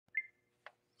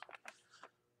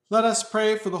Let us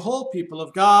pray for the whole people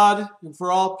of God and for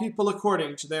all people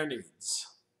according to their needs.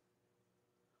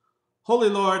 Holy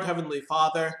Lord, Heavenly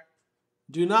Father,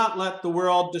 do not let the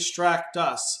world distract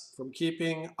us from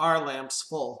keeping our lamps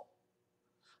full.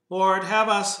 Lord, have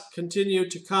us continue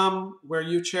to come where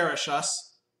you cherish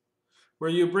us, where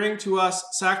you bring to us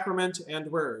sacrament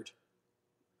and word,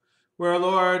 where,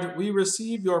 Lord, we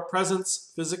receive your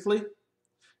presence physically,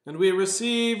 and we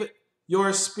receive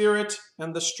your Spirit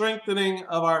and the strengthening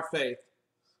of our faith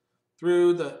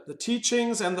through the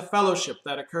teachings and the fellowship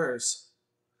that occurs.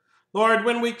 Lord,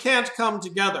 when we can't come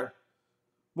together,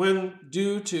 when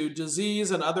due to disease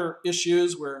and other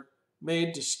issues we're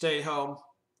made to stay home,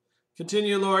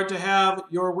 continue, Lord, to have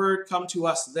your word come to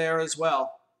us there as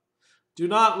well. Do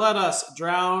not let us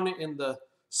drown in the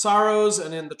sorrows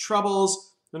and in the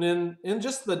troubles and in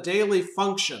just the daily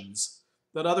functions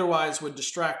that otherwise would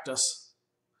distract us.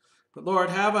 But Lord,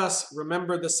 have us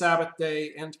remember the Sabbath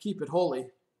day and keep it holy,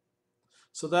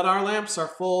 so that our lamps are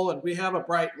full and we have a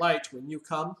bright light when you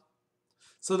come,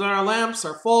 so that our lamps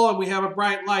are full and we have a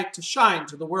bright light to shine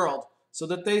to the world, so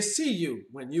that they see you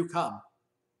when you come.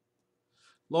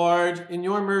 Lord, in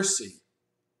your mercy,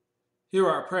 hear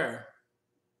our prayer.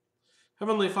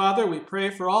 Heavenly Father, we pray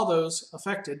for all those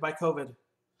affected by COVID.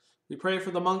 We pray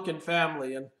for the Monken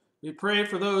family, and we pray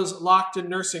for those locked in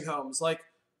nursing homes like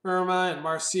Irma and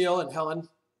Marcel and Helen.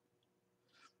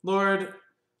 Lord,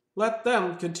 let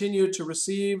them continue to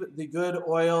receive the good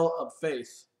oil of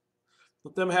faith.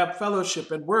 Let them have fellowship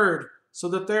and word so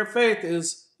that their faith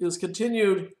is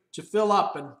continued to fill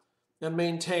up and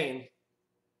maintain.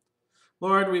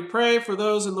 Lord, we pray for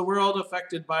those in the world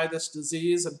affected by this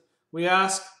disease, and we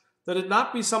ask that it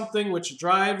not be something which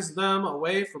drives them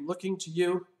away from looking to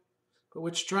you, but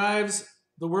which drives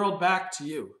the world back to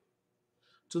you,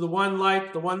 to the one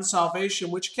light, the one salvation,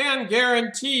 which can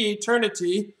guarantee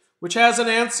eternity, which has an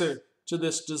answer to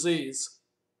this disease.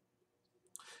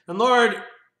 And Lord,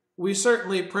 we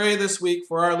certainly pray this week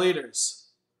for our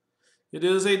leaders. It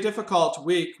is a difficult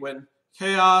week when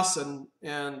chaos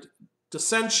and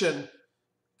dissension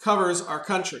covers our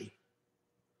country.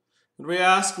 And we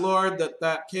ask, Lord,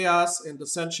 that chaos and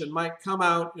dissension might come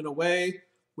out in a way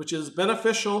which is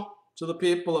beneficial to the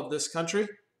people of this country.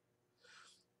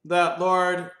 That,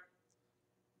 Lord,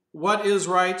 what is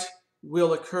right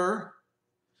will occur.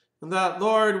 And that,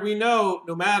 Lord, we know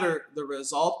no matter the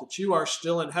result that you are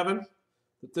still in heaven,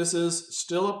 that this is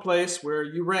still a place where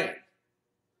you reign,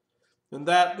 and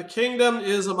that the kingdom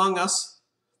is among us,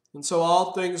 and so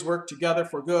all things work together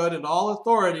for good, and all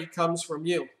authority comes from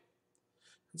you.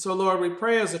 And so, Lord, we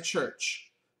pray as a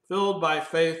church, filled by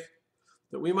faith,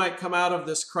 that we might come out of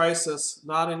this crisis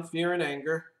not in fear and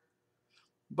anger,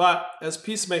 but as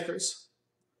peacemakers,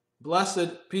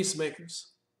 blessed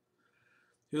peacemakers,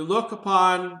 who look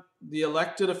upon the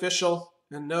elected official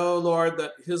and know, Lord,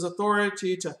 that his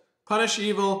authority to punish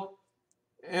evil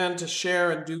and to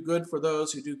share and do good for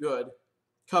those who do good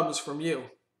comes from you.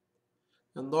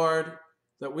 And Lord,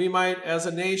 that we might as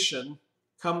a nation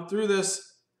come through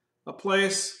this a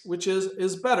place which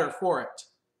is better for it,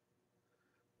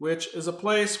 which is a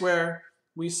place where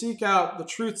we seek out the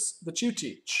truths that you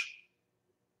teach.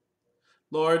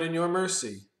 Lord, in your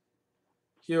mercy,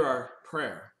 hear our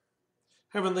prayer.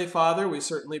 Heavenly Father, we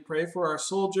certainly pray for our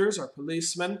soldiers, our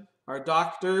policemen, our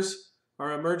doctors,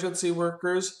 our emergency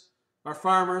workers, our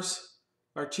farmers,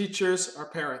 our teachers, our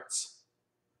parents.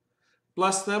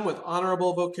 Bless them with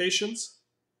honorable vocations.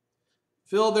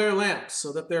 Fill their lamps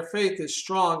so that their faith is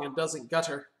strong and doesn't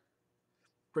gutter.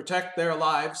 Protect their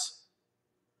lives.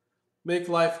 Make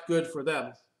life good for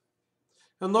them.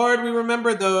 And Lord, we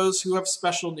remember those who have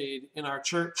special need in our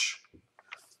church.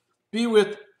 Be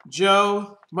with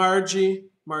Joe, Margie,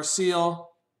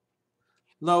 Marcel,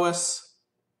 Lois,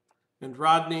 and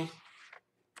Rodney.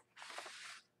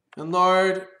 And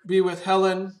Lord, be with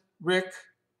Helen, Rick,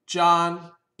 John,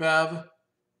 Bev,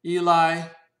 Eli,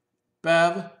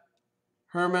 Bev,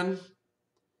 Herman,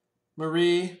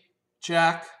 Marie,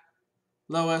 Jack,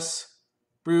 Lois,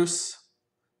 Bruce,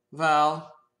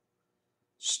 Val,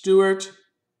 Stuart,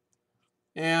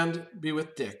 and be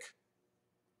with Dick.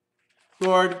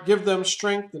 Lord, give them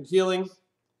strength and healing.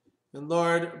 And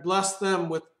Lord, bless them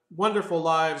with wonderful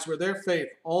lives where their faith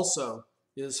also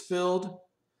is filled,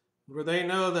 where they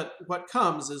know that what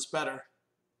comes is better.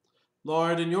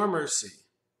 Lord, in your mercy,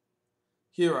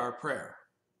 hear our prayer.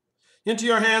 Into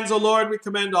your hands, O Lord, we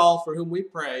commend all for whom we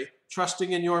pray,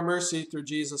 trusting in your mercy through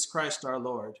Jesus Christ our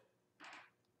Lord.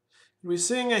 We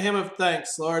sing a hymn of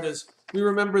thanks, Lord, as we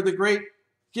remember the great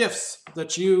gifts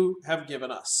that you have given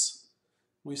us.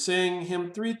 We sing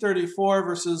hymn 334,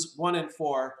 verses 1 and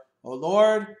 4. O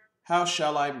Lord, how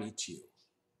shall I meet you?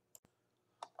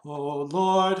 O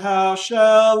Lord, how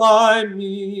shall I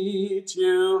meet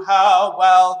you? How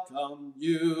welcome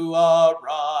you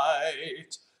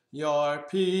aright. Your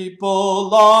people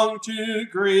long to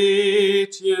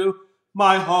greet you,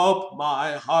 my hope,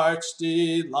 my heart's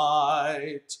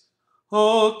delight.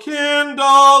 O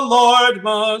kindle, Lord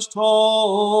most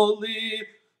holy,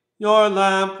 your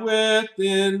lamp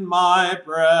within my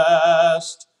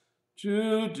breast,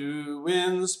 to do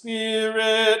in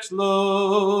spirit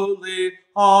lowly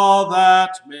all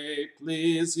that may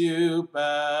please you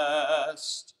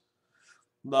best.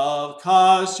 Love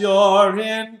caused your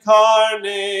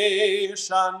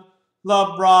incarnation,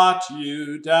 love brought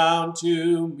you down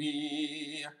to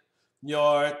me.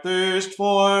 Your thirst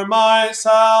for my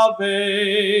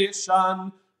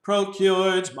salvation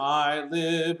procured my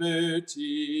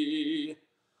liberty.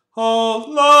 Oh,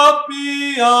 love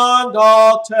beyond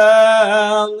all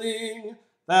telling,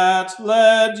 that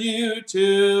led you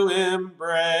to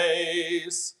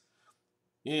embrace.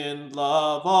 In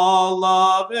love, all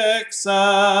love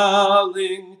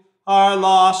excelling, our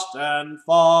lost and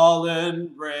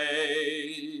fallen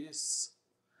race.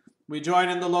 We join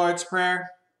in the Lord's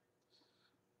Prayer.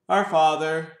 Our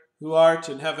Father, who art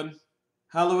in heaven,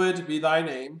 hallowed be thy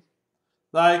name.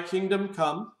 Thy kingdom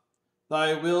come,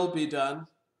 thy will be done,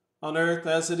 on earth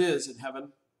as it is in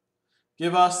heaven.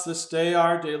 Give us this day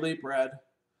our daily bread,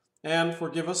 and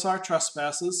forgive us our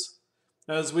trespasses,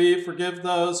 as we forgive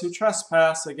those who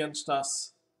trespass against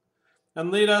us.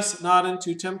 And lead us not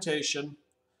into temptation,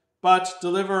 but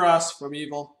deliver us from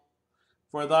evil.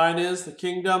 For thine is the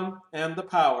kingdom, and the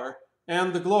power,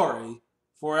 and the glory,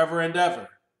 forever and ever.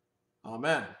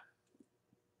 Amen.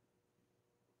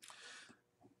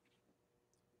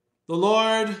 The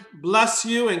Lord bless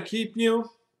you and keep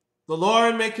you. The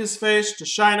Lord make his face to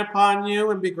shine upon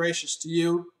you and be gracious to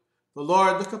you. The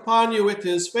Lord look upon you with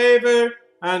his favor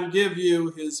and give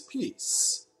you his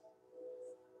peace.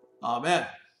 Amen.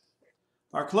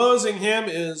 Our closing hymn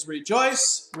is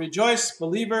Rejoice, Rejoice,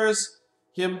 Believers,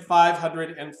 hymn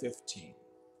 515.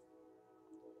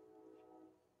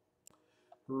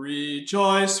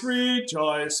 Rejoice,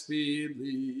 rejoice,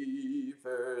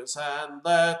 believers, and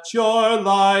let your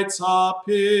lights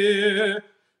appear.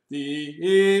 The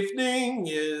evening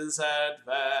is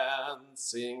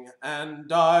advancing, and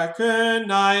darker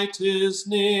night is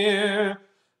near.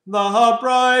 The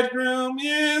bridegroom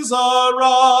is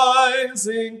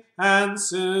arising, and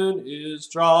soon is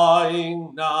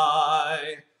drawing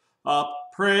nigh.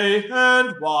 Up, pray,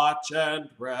 and watch, and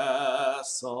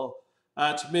wrestle.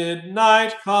 At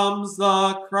midnight comes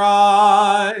the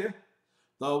cry.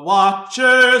 The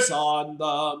watchers on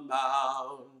the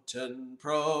mountain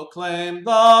proclaim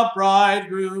the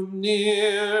bridegroom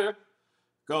near.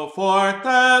 Go forth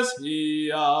as he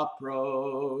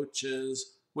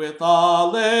approaches, with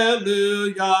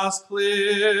alleluias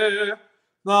clear.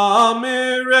 The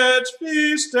marriage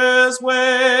feast is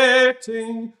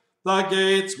waiting, the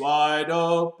gates wide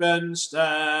open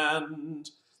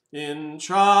stand. In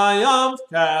triumph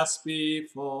cast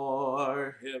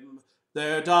before him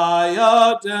their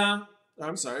diadem.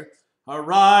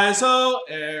 Arise, O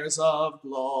heirs of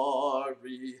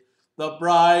glory, the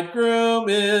bridegroom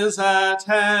is at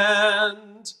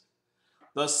hand.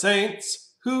 The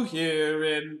saints who hear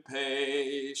in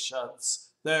patience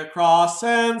their cross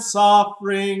and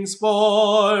sufferings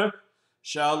bore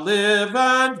shall live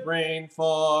and reign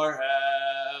forever,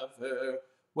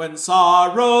 when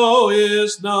sorrow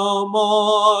is no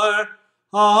more.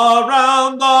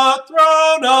 Around the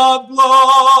throne of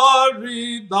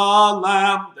glory the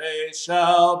Lamb they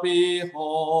shall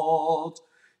behold.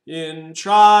 In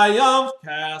triumph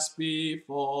cast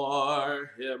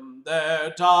before him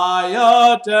their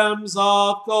diadems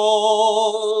of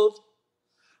gold.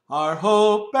 Our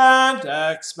hope and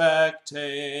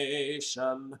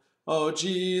expectation, O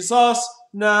Jesus,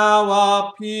 now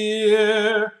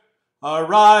appear.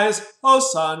 Arise, O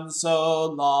Son so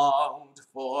longed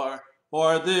for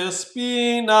this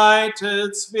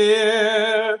benighted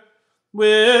sphere.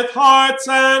 With hearts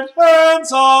and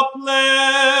hands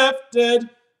uplifted,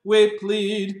 we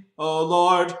plead, O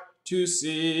Lord, to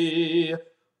see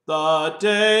the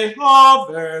day of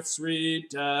earth's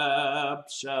redemption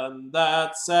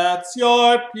that sets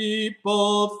your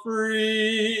people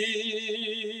free.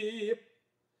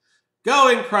 Go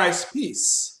in Christ's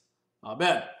peace.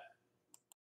 Amen.